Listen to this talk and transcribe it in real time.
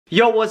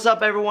Yo, what's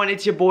up everyone?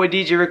 It's your boy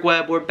DJ Rick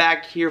Web. We're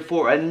back here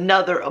for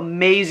another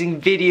amazing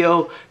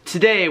video.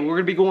 Today we're going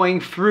to be going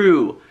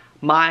through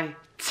my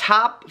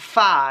top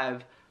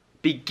 5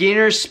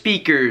 beginner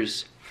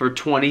speakers for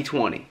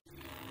 2020.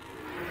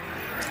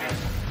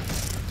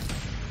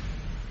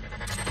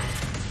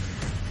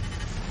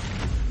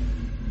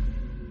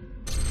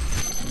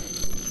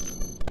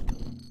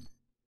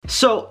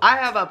 So I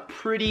have a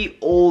pretty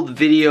old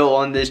video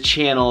on this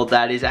channel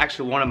that is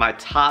actually one of my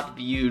top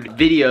viewed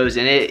videos,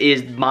 and it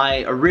is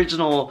my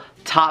original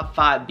top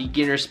 5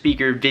 beginner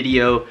speaker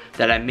video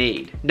that I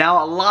made.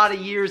 Now a lot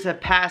of years have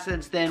passed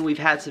since then. We've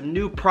had some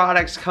new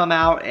products come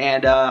out,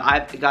 and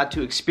I've got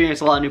to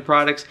experience a lot of new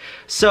products.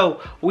 So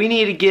we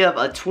need to give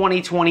a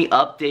 2020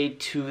 update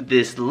to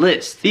this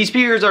list. These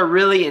speakers are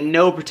really in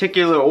no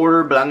particular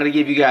order, but I'm going to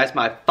give you guys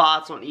my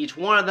thoughts on each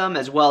one of them,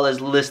 as well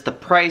as list the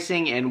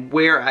pricing and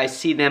where I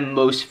see them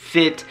most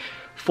fit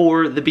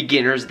for the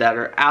beginners that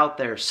are out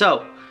there.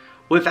 So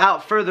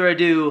without further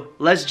ado,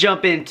 let's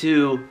jump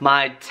into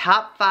my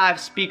top 5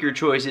 speaker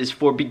choices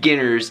for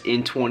beginners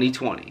in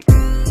 2020.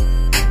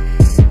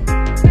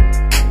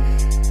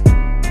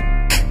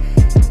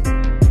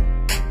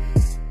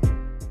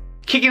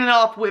 Kicking it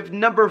off with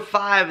number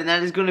 5, and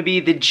that is going to be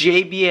the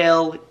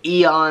JBL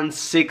Eon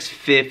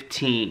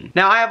 615.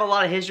 Now I have a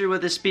lot of history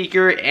with this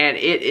speaker, and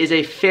it is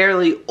a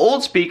fairly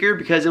old speaker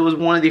because it was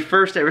one of the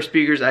first ever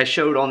speakers I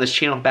showed on this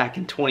channel back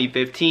in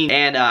 2015,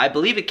 and I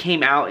believe it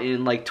came out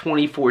in like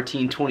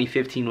 2014,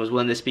 2015 was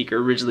when the speaker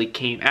originally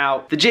came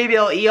out. The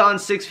JBL Eon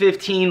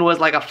 615 was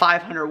like a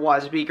 500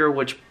 watt speaker,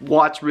 which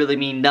watts really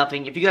mean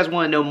nothing. If you guys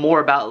want to know more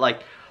about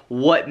like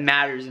what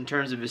matters in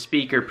terms of a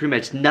speaker, pretty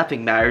much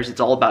nothing matters.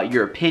 It's all about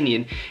your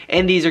opinion,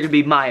 and these are gonna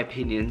be my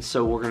opinions,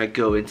 so we're gonna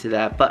go into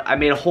that. But I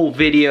made a whole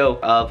video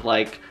of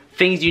like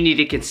things you need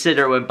to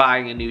consider when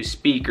buying a new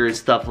speaker and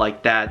stuff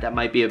like that. That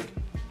might be a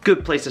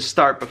good place to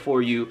start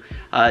before you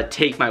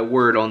take my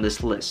word on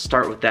this list.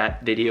 Start with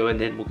that video and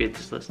then we'll get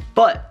this list.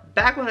 But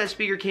back when that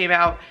speaker came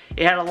out,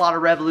 it had a lot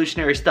of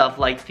revolutionary stuff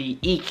like the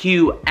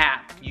EQ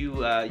app.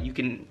 You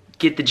can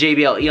get the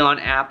JBL Eon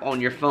app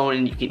on your phone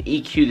and you can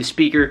EQ the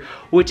speaker,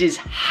 which is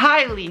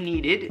highly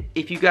needed.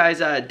 If you guys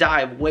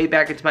dive way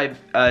back into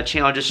my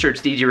channel, just search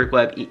DJ Rick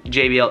Web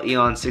JBL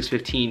Eon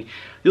 615.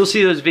 You'll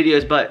see those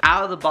videos, but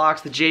out of the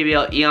box, the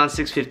JBL Eon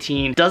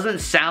 615 doesn't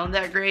sound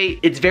that great.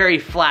 It's very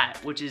flat,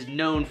 which is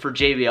known for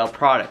JBL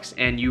products,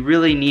 and you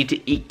really need to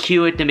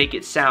EQ it to make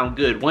it sound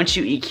good. Once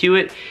you EQ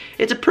it,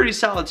 it's a pretty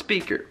solid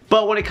speaker.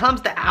 But when it comes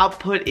to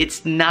output,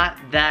 it's not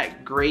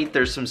that great.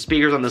 There's some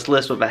speakers on this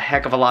list with a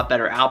heck of a lot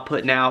better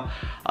output now,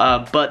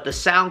 but the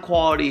sound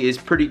quality is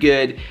pretty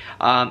good,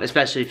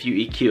 especially if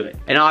you EQ it.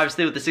 And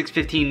obviously with the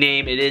 615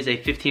 name, it is a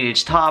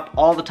 15-inch top.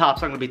 All the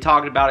tops I'm gonna be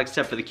talking about,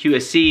 except for the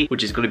QSC,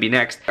 which is gonna be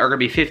next, are gonna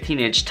be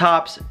 15-inch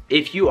tops.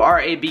 If you are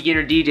a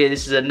beginner DJ,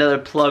 this is another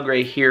plug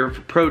right here for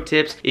pro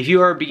tips. If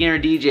you are a beginner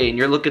DJ and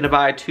you're looking to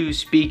buy 2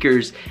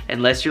 speakers,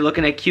 unless you're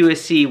looking at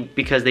QSC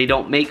because they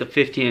don't make a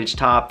 15-inch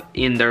top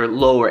in their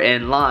lower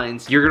end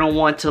lines, you're gonna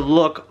want to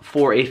look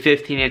for a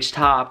 15-inch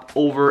top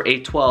over a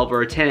 12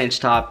 or a 10-inch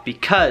top,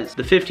 because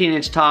the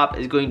 15-inch top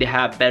is going to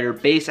have better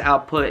bass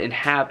output and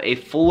have a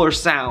fuller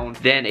sound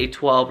than a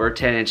 12 or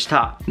 10-inch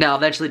top. Now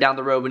eventually down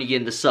the road when you get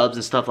into subs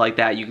and stuff like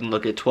that, you can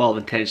look at 12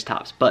 and 10-inch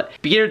tops. But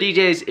beginner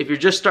DJs, if you're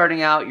just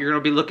starting out, you're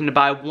gonna be looking to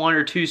buy 1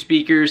 or 2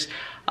 speakers,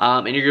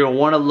 and you're gonna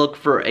wanna look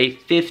for a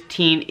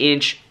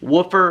 15-inch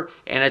woofer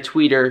and a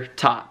tweeter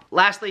top.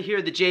 Lastly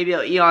here, the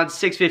JBL Eon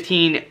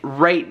 615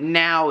 right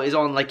now is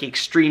on like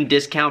extreme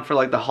discount for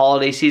like the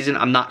holiday season.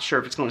 I'm not sure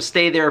if it's gonna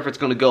stay there, if it's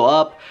gonna go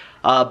up.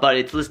 But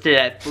it's listed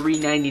at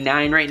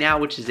 $399 right now,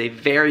 which is a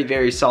very,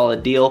 very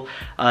solid deal.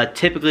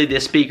 Typically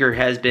this speaker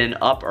has been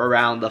up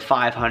around the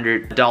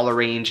 $500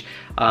 range,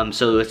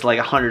 so it's like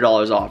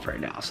 $100 off right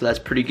now, so that's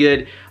pretty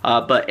good.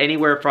 But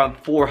anywhere from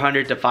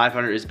 $400 to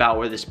 $500 is about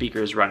where the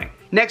speaker is running.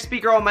 Next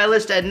speaker on my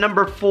list at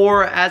number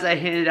 4, as I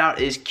hinted out,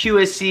 is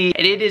QSC,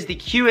 and it is the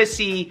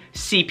QSC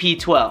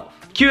CP12.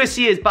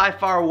 QSC is by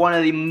far one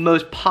of the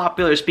most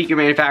popular speaker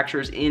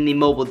manufacturers in the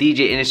mobile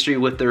DJ industry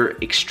with their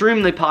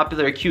extremely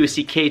popular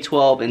QSC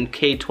K12 and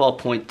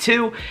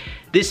K12.2.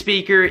 This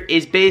speaker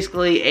is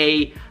basically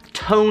a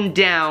toned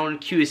down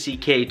QSC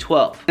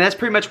K12. And that's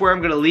pretty much where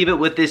I'm gonna leave it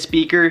with this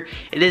speaker.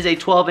 It is a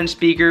 12-inch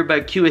speaker,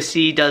 but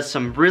QSC does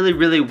some really,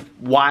 really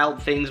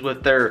wild things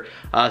with their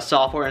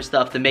software and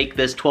stuff to make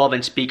this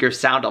 12-inch speaker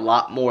sound a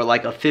lot more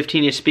like a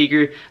 15-inch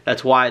speaker.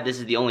 That's why this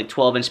is the only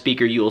 12-inch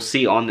speaker you will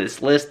see on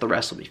this list. The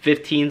rest will be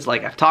 15s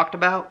like I've talked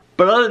about.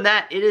 But other than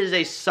that, it is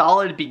a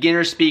solid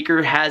beginner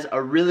speaker, has a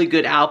really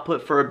good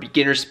output for a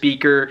beginner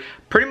speaker,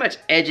 pretty much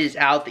edges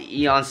out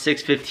the Eon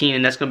 615,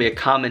 and that's gonna be a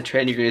common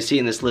trend you're gonna see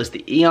in this list.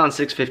 The Eon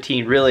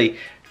 615 really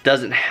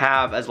doesn't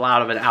have as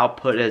loud of an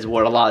output as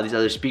what a lot of these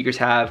other speakers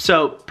have.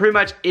 So pretty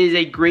much is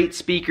a great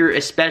speaker,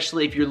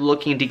 especially if you're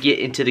looking to get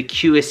into the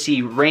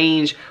QSC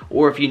range,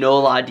 or if you know a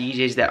lot of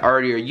DJs that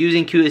already are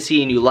using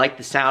QSC and you like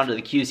the sound of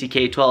the QSC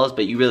K12s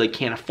but you really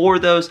can't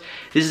afford those.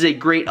 This is a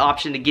great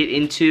option to get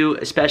into,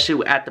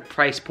 especially at the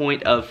price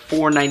point of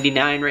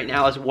 $499 right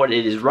now is what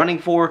it is running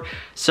for.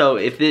 So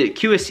if the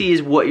QSC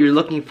is what you're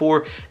looking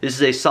for, this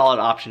is a solid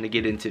option to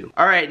get into.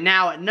 Alright,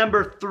 now at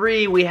number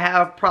 3 we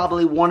have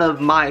probably one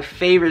of my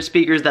favorite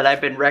speakers that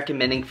I've been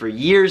recommending for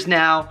years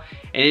now,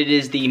 and it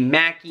is the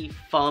Mackie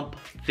Fump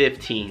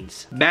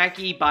 15s.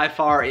 Mackie by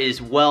far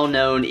is well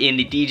known in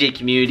the DJ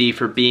community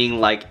for being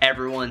like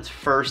everyone's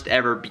first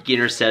ever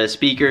beginner set of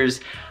speakers.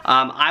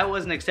 I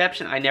was an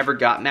exception. I never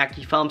got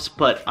Mackie Fumps,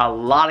 but a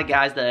lot of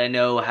guys that I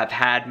know have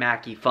had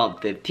Mackie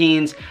Fump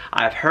 15s.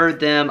 I've heard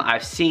them,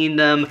 I've seen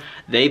them.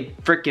 They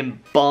freaking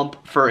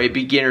bump for a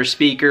beginner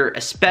speaker,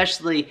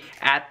 especially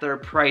at their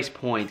price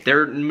point.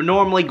 They're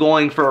normally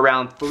going for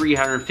around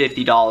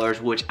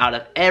 $350, which out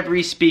of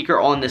every speaker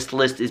on this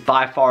list is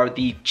by far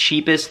the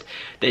cheapest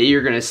that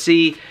you're gonna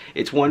see.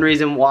 It's one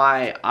reason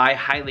why I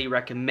highly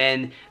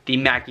recommend the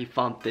Mackie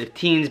Fump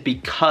 15s,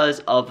 because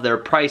of their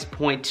price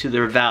point to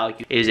their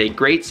value. It is a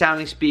great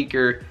sounding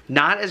speaker,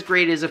 not as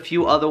great as a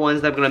few other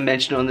ones that I'm gonna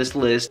mention on this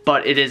list,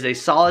 but it is a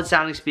solid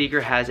sounding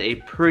speaker, has a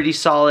pretty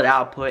solid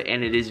output,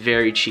 and it is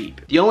very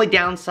cheap. The only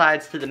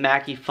downsides to the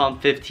Mackie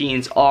Fump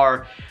 15s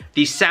are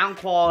the sound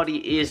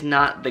quality is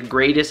not the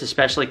greatest,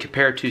 especially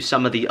compared to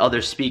some of the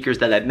other speakers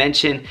that I've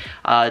mentioned.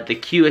 The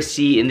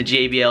QSC and the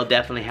JBL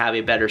definitely have a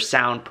better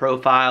sound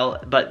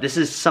profile, but this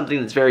is something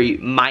that's very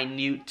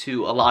minute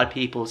to a lot of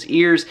people's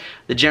ears.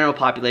 The general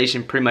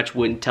population pretty much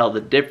wouldn't tell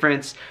the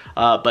difference,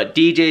 but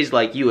DJs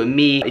like you and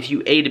me, if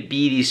you A to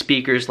B these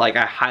speakers like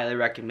I highly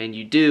recommend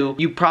you do,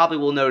 you probably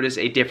will notice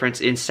a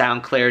difference in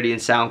sound clarity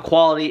and sound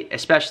quality,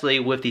 especially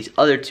with these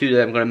other two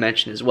that I'm going to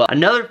mention as well.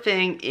 Another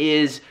thing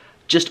is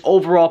just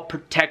overall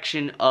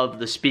protection of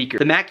the speaker.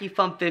 The Mackie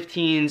Fump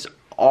 15s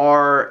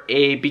are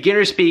a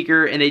beginner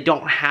speaker and they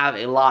don't have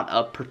a lot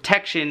of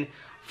protection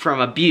from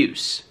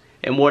abuse.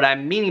 And what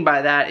I'm meaning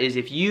by that is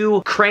if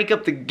you crank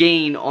up the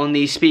gain on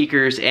these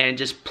speakers and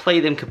just play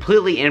them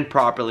completely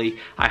improperly,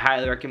 I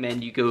highly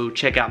recommend you go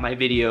check out my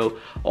video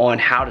on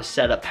how to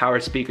set up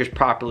powered speakers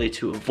properly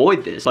to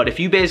avoid this. But if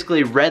you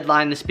basically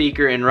redline the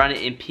speaker and run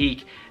it in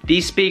peak,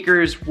 these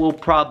speakers will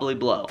probably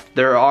blow.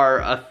 There are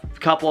a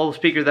couple of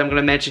speakers that I'm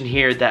gonna mention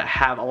here that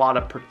have a lot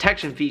of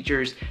protection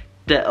features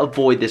that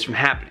avoid this from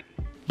happening.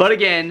 But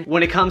again,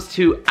 when it comes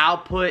to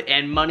output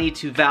and money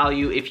to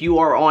value, if you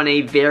are on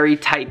a very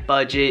tight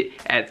budget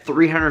at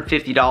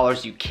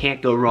 $350, you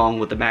can't go wrong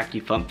with the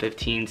Mackie Fump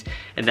 15s,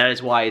 and that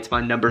is why it's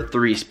my number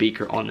 3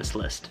 speaker on this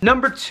list.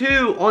 Number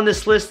 2 on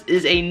this list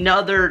is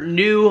another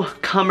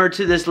newcomer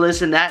to this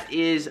list, and that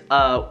is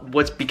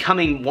what's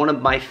becoming one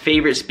of my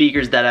favorite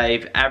speakers that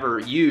I've ever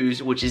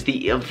used, which is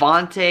the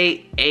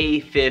Avante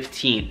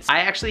A15s. I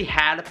actually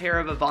had a pair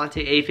of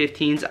Avante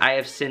A15s. I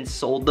have since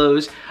sold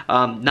those,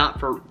 not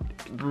for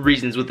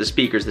reasons with the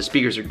speakers. The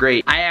speakers are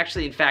great. I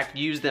actually in fact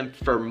used them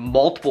for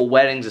multiple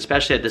weddings,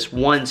 especially at this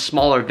one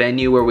smaller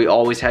venue where we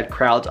always had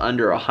crowds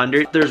under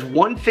 100. There's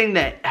one thing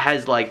that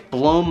has like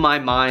blown my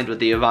mind with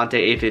the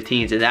Avante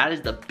A15s, and that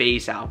is the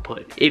bass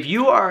output. If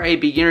you are a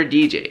beginner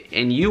DJ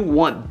and you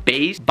want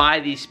bass, buy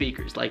these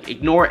speakers. Like,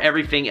 ignore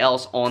everything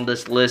else on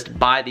this list,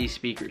 buy these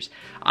speakers.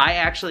 I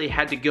actually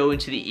had to go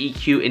into the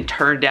EQ and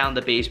turn down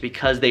the bass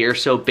because they are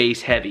so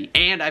bass heavy.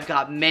 And I've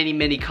got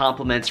many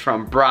compliments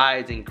from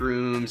brides and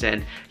grooms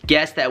and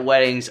guests at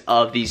weddings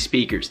of these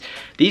speakers.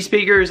 These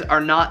speakers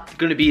are not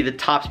gonna be the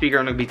top speaker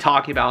I'm gonna be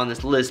talking about on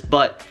this list,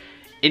 but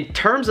in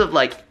terms of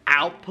like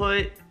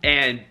output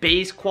and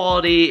bass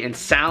quality and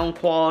sound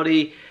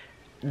quality,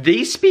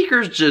 these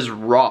speakers just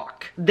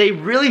rock. They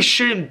really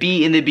shouldn't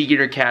be in the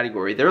beginner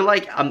category. They're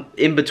like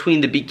in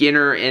between the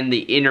beginner and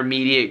the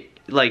intermediate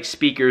like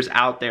speakers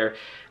out there.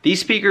 These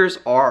speakers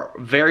are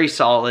very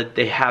solid.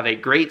 They have a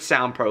great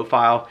sound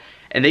profile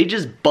and they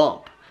just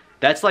bump.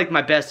 That's like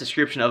my best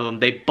description of them.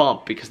 They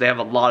bump because they have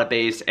a lot of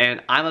bass,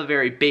 and I'm a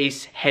very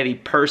bass heavy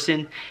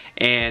person,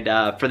 and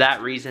for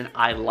that reason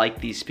I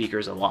like these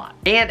speakers a lot.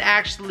 And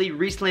actually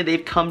recently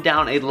they've come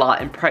down a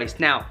lot in price.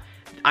 Now,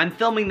 I'm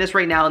filming this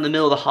right now in the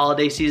middle of the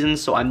holiday season,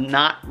 so I'm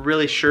not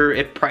really sure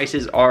if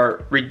prices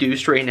are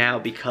reduced right now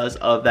because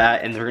of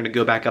that and they're gonna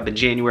go back up in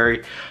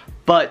January.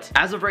 But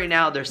as of right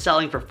now, they're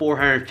selling for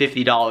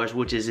 $450,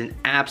 which is an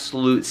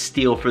absolute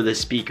steal for this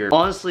speaker.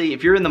 Honestly,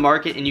 if you're in the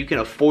market and you can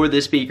afford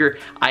this speaker,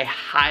 I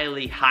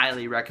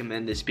highly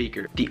recommend this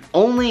speaker. The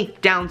only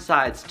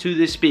downsides to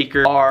this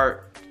speaker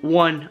are,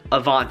 one,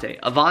 Avante.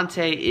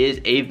 Avante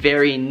is a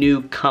very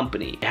new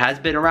company. It has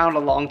been around a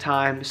long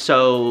time,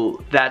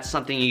 so that's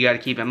something you gotta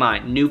keep in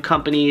mind. New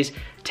companies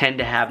tend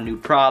to have new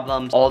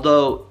problems.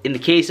 Although in the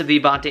case of the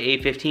Avante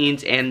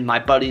A15s and my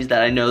buddies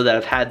that I know that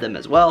have had them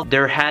as well,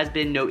 there has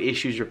been no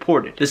issues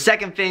reported. The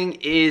second thing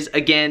is,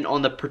 again,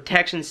 on the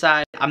protection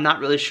side, I'm not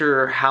really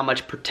sure how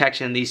much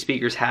protection these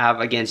speakers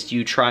have against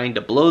you trying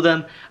to blow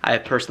them. I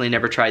have personally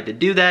never tried to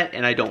do that,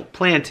 and I don't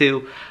plan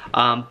to.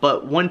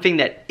 But one thing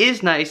that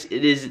is nice,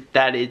 it is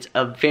that it's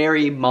a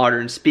very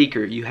modern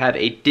speaker. You have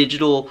a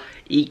digital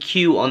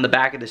EQ on the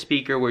back of the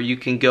speaker where you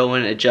can go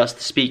and adjust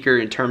the speaker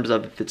in terms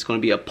of if it's going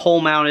to be a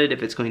pole mounted,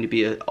 if it's going to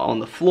be on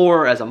the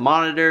floor as a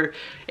monitor,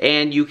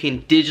 and you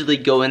can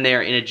digitally go in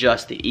there and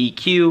adjust the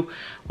EQ,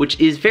 which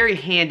is very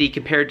handy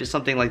compared to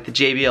something like the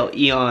JBL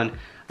Eon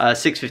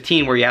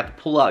 615 where you have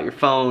to pull out your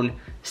phone,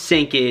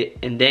 sync it,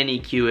 and then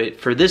EQ it.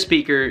 For this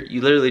speaker,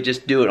 you literally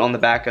just do it on the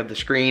back of the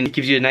screen. It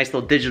gives you a nice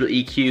little digital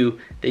EQ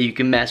that you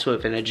can mess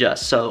with and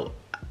adjust. So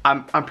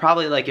I'm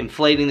probably like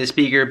inflating the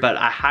speaker, but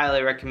I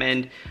highly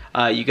recommend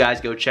you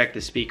guys go check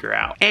the speaker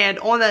out. And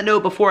on that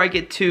note, before I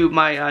get to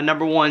my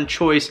 #1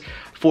 choice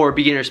for a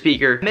beginner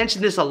speaker, I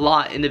mentioned this a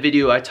lot in the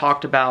video. I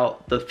talked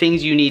about the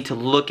things you need to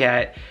look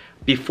at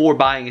before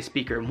buying a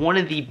speaker. And one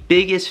of the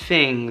biggest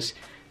things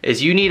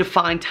is you need to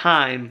find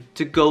time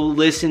to go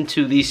listen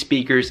to these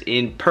speakers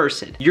in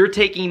person. You're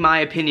taking my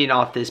opinion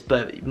off this,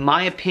 but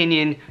my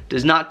opinion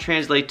does not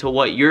translate to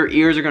what your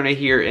ears are gonna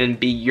hear and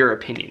be your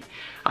opinion.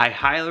 I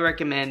highly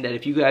recommend that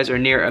if you guys are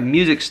near a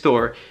music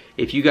store,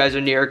 if you guys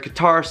are near a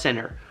guitar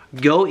center,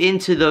 go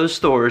into those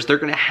stores. They're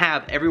gonna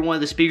have every one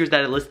of the speakers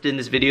that I listed in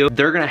this video,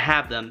 they're gonna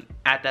have them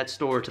at that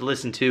store to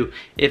listen to.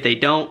 If they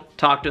don't,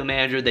 talk to a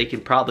manager, they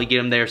can probably get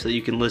them there so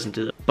you can listen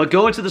to them. But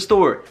go into the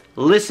store,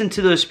 listen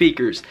to those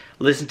speakers,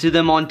 listen to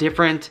them on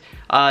different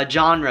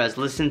genres,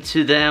 listen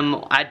to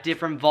them at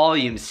different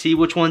volumes, see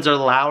which ones are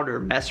louder,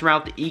 mess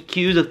around with the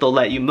EQs if they'll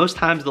let you. Most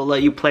times they'll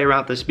let you play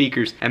around with the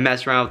speakers and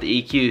mess around with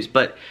the EQs,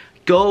 but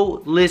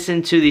go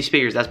listen to these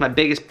speakers. That's my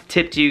biggest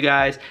tip to you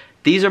guys.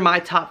 These are my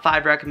top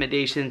 5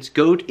 recommendations.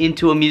 Go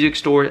into a music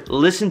store,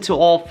 listen to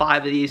all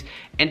 5 of these,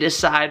 and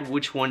decide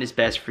which one is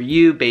best for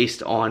you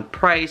based on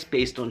price,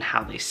 based on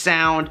how they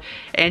sound,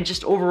 and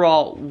just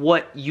overall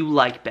what you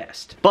like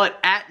best. But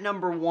at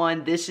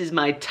 #1, this is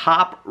my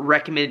top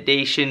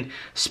recommendation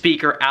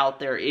speaker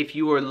out there. If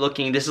you are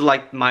looking, this is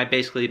like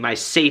basically my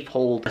safe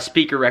hold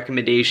speaker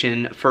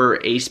recommendation for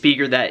a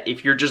speaker that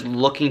if you're just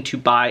looking to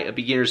buy a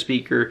beginner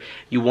speaker,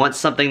 you want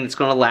something that's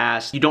gonna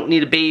last, you don't need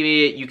to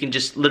baby it, you can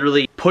just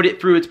literally put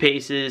it through its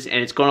paces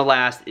and it's gonna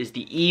last, is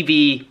the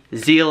EV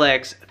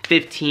ZLX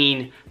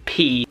 15P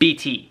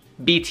BT.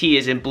 BT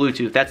is in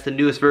Bluetooth. That's the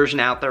newest version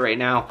out there right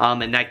now,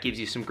 and that gives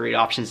you some great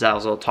options that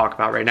I'll talk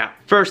about right now.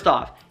 First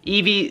off,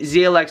 EV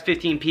ZLX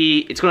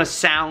 15P, it's gonna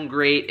sound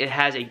great. It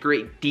has a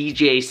great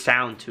DJ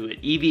sound to it.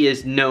 EV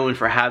is known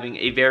for having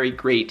a very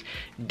great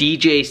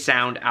DJ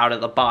sound out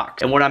of the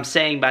box. And what I'm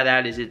saying by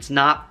that is it's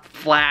not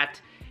flat.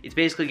 It's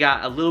basically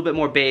got a little bit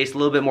more bass, a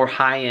little bit more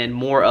high end,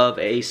 more of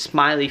a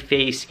smiley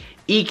face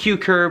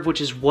EQ curve, which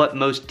is what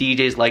most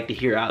DJs like to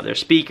hear out of their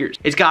speakers.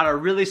 It's got a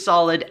really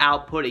solid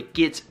output. It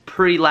gets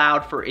pretty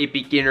loud for a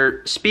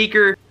beginner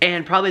speaker.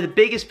 And probably the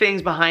biggest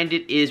things behind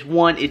it is,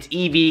 one, it's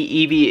EV.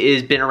 EV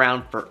has been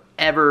around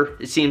forever.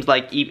 It seems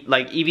like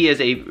EV is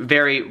a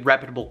very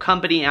reputable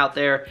company out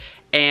there.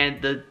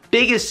 And the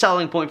biggest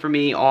selling point for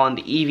me on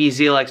the EV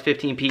ZLX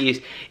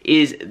 15Ps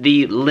is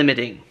the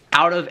limiting.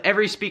 Out of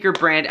every speaker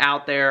brand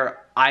out there,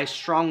 I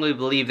strongly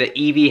believe that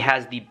EV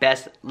has the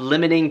best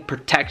limiting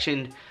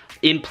protection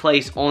in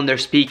place on their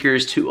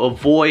speakers to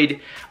avoid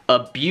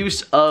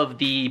abuse of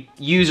the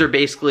user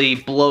basically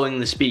blowing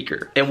the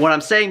speaker. And what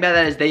I'm saying by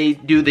that is they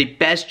do the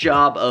best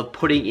job of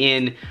putting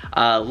in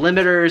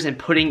limiters and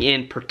putting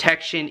in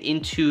protection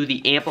into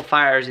the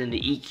amplifiers and the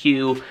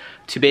EQ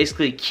to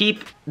basically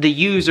keep the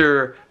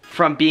user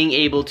from being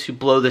able to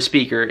blow the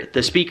speaker.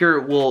 The speaker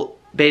will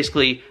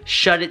basically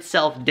shut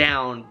itself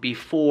down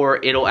before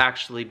it'll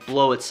actually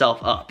blow itself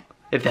up,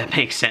 if that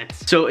makes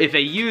sense. So if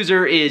a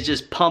user is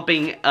just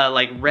pumping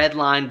like red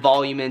line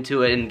volume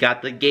into it and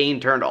got the gain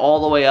turned all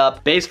the way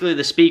up, basically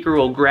the speaker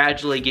will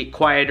gradually get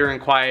quieter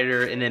and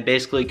quieter and then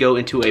basically go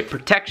into a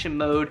protection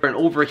mode or an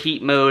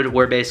overheat mode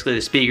where basically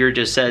the speaker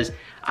just says,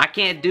 I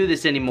can't do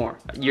this anymore.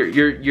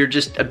 You're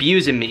just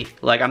abusing me.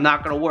 Like, I'm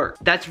not gonna work.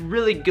 That's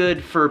really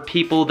good for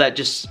people that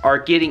just are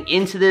getting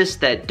into this,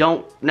 that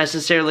don't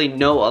necessarily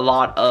know a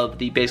lot of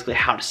the basically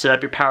how to set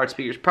up your powered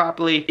speakers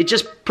properly. It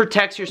just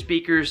protects your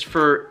speakers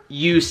for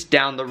use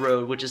down the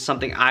road, which is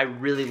something I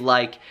really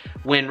like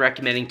when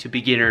recommending to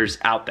beginners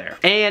out there.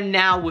 And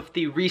now with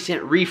the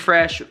recent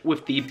refresh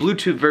with the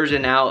Bluetooth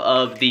version now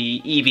of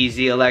the EV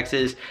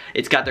ZLXs,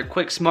 it's got their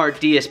quick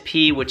smart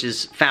DSP, which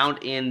is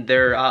found in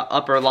their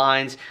upper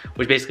lines,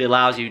 which basically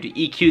allows you to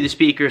EQ the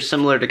speaker,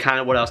 similar to kind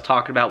of what I was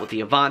talking about with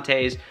the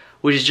Avantes,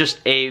 which is just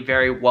a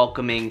very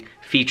welcoming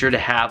feature to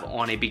have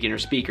on a beginner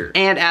speaker.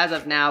 And as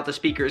of now, the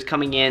speaker is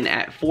coming in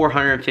at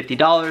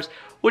 $450,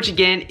 which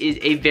again is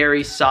a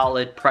very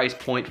solid price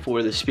point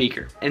for the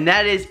speaker. And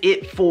that is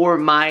it for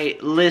my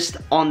list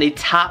on the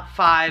top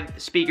 5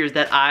 speakers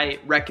that I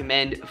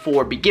recommend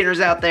for beginners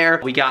out there.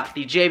 We got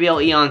the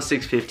JBL Eon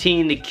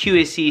 615, the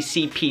QAC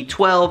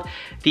CP12,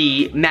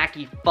 the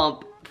Mackie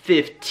Fump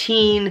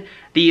 15,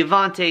 the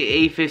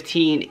Avante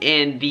A15,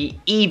 and the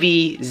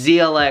EV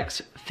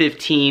ZLX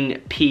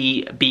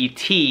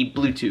 615PBT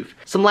Bluetooth.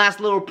 Some last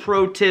little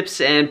pro tips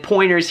and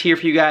pointers here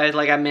for you guys.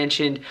 Like I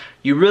mentioned,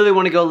 you really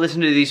want to go listen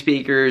to these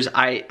speakers.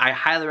 I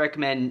highly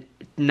recommend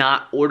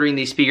not ordering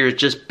these speakers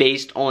just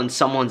based on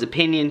someone's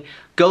opinion.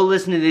 Go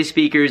listen to these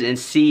speakers and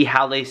see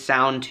how they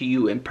sound to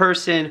you in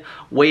person.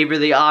 Waver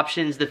the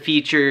options, the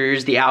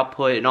features, the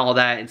output, and all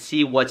that, and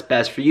see what's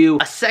best for you.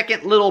 A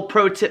second little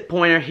pro tip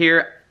pointer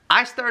here.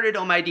 I started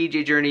on my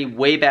DJ journey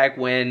way back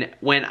when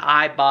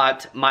I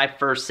bought my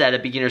first set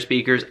of beginner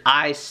speakers.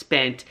 I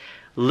spent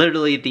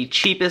literally the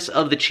cheapest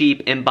of the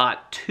cheap and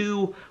bought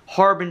 2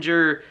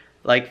 Harbinger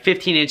like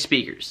 15-inch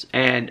speakers.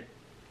 And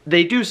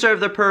they do serve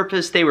their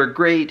purpose, they were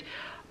great,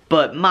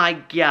 but my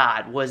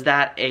God, was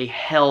that a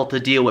hell to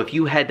deal with.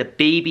 You had to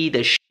baby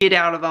the shit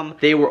out of them.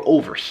 They were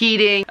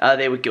overheating,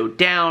 they would go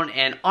down,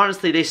 and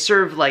honestly, they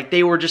served like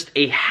they were just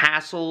a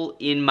hassle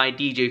in my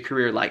DJ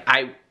career. Like,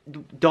 I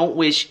don't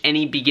wish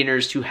any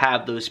beginners to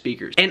have those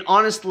speakers. And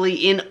honestly,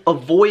 in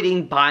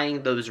avoiding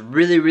buying those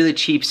really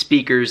cheap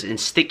speakers and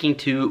sticking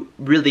to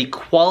really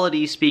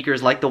quality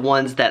speakers like the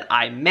ones that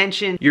I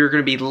mentioned, you're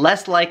gonna be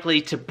less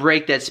likely to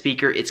break that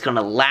speaker. It's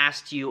gonna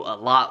last you a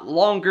lot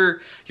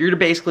longer. You're gonna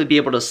basically be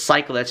able to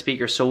cycle that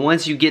speaker. So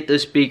once you get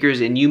those speakers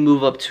and you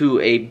move up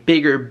to a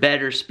bigger,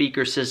 better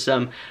speaker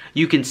system,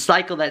 you can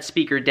cycle that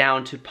speaker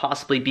down to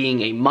possibly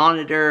being a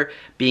monitor,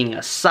 being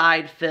a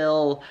side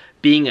fill,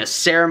 being a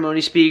ceremony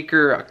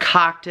speaker, a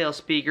cocktail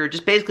speaker,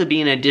 just basically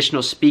being an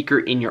additional speaker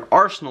in your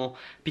arsenal,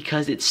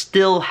 because it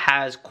still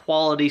has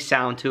quality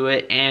sound to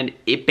it and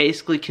it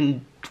basically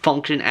can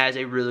function as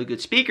a really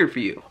good speaker for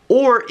you.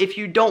 Or if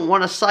you don't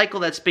want to cycle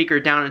that speaker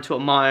down into a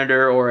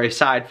monitor or a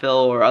side fill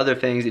or other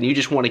things and you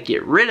just want to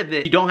get rid of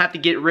it, you don't have to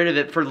get rid of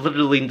it for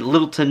literally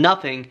little to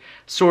nothing,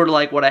 sort of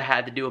like what I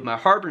had to do with my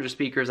Harbinger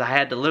speakers. I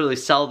had to literally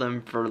sell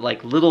them for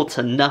like little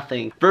to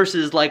nothing,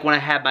 versus like when I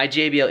had my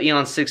JBL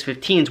Eon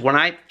 615s, when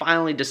I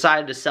finally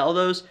decided to sell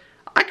those,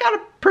 I got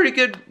a pretty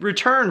good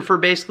return for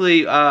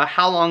basically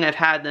how long I've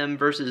had them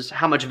versus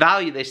how much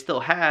value they still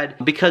had,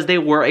 because they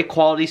were a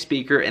quality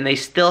speaker and they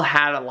still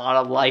had a lot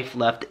of life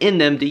left in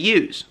them to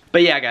use.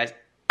 But yeah, guys,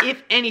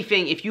 if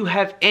anything, if you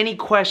have any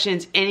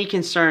questions, any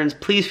concerns,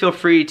 please feel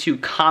free to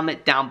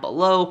comment down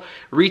below.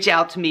 Reach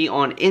out to me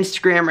on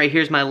Instagram. Right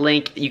here's my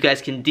link. You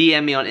guys can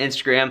DM me on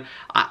Instagram.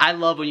 I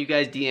love when you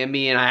guys DM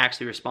me and I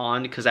actually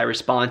respond, because I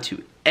respond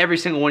to every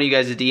single one of you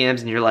guys' DMs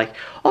and you're like,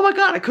 oh my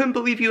God, I couldn't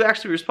believe you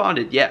actually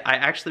responded. Yeah, I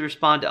actually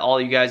respond to all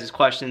you guys'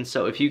 questions.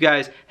 So if you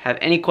guys have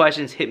any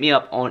questions, hit me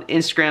up on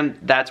Instagram.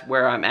 That's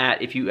where I'm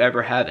at if you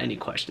ever have any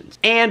questions.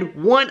 And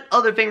one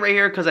other thing right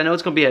here, because I know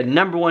it's gonna be a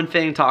 #1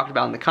 thing talked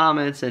about in the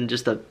comments and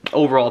just the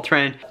overall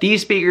trend.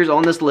 These speakers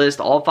on this list,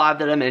 all 5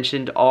 that I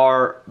mentioned,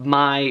 are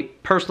my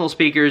personal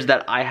speakers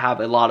that I have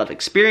a lot of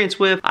experience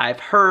with. I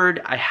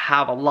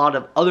have a lot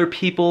of other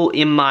people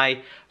in my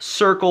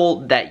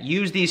circle that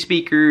use these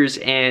speakers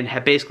and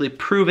have basically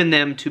proven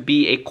them to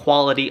be a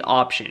quality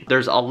option.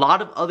 There's a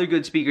lot of other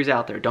good speakers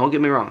out there, don't get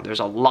me wrong. There's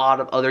a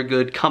lot of other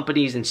good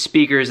companies and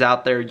speakers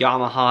out there.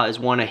 Yamaha is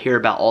one I hear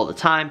about all the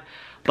time.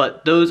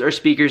 But those are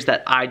speakers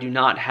that I do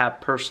not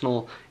have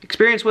personal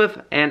experience with,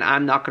 and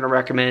I'm not going to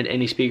recommend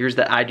any speakers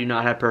that I do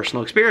not have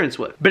personal experience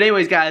with. But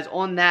anyways, guys,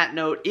 on that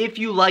note, if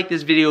you like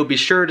this video, be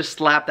sure to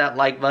slap that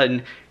like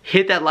button.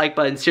 Hit that like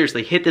button.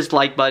 Seriously, hit this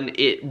like button.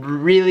 It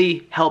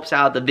really helps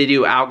out the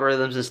video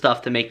algorithms and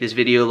stuff to make this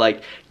video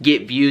like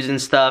get views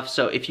and stuff.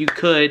 So if you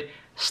could,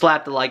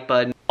 slap the like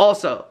button.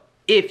 Also,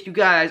 if you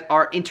guys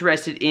are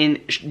interested in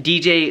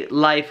DJ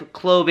Life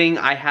clothing,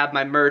 I have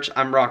my merch.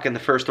 I'm rocking the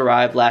first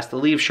arrive, last to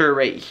leave shirt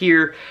right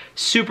here.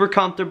 Super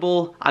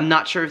comfortable. I'm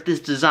not sure if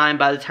this design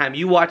by the time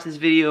you watch this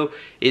video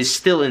is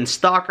still in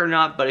stock or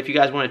not, but if you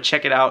guys want to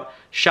check it out,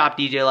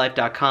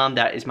 shopdjlife.com.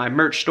 That is my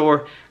merch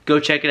store.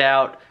 Go check it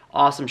out.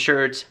 Awesome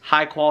shirts,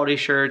 high quality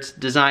shirts,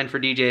 designed for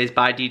DJs,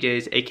 by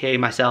DJs, aka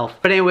myself.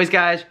 But anyways,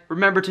 guys,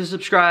 remember to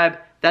subscribe.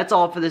 That's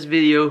all for this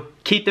video.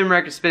 Keep them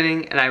records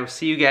spinning, and I will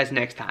see you guys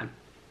next time.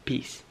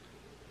 Peace.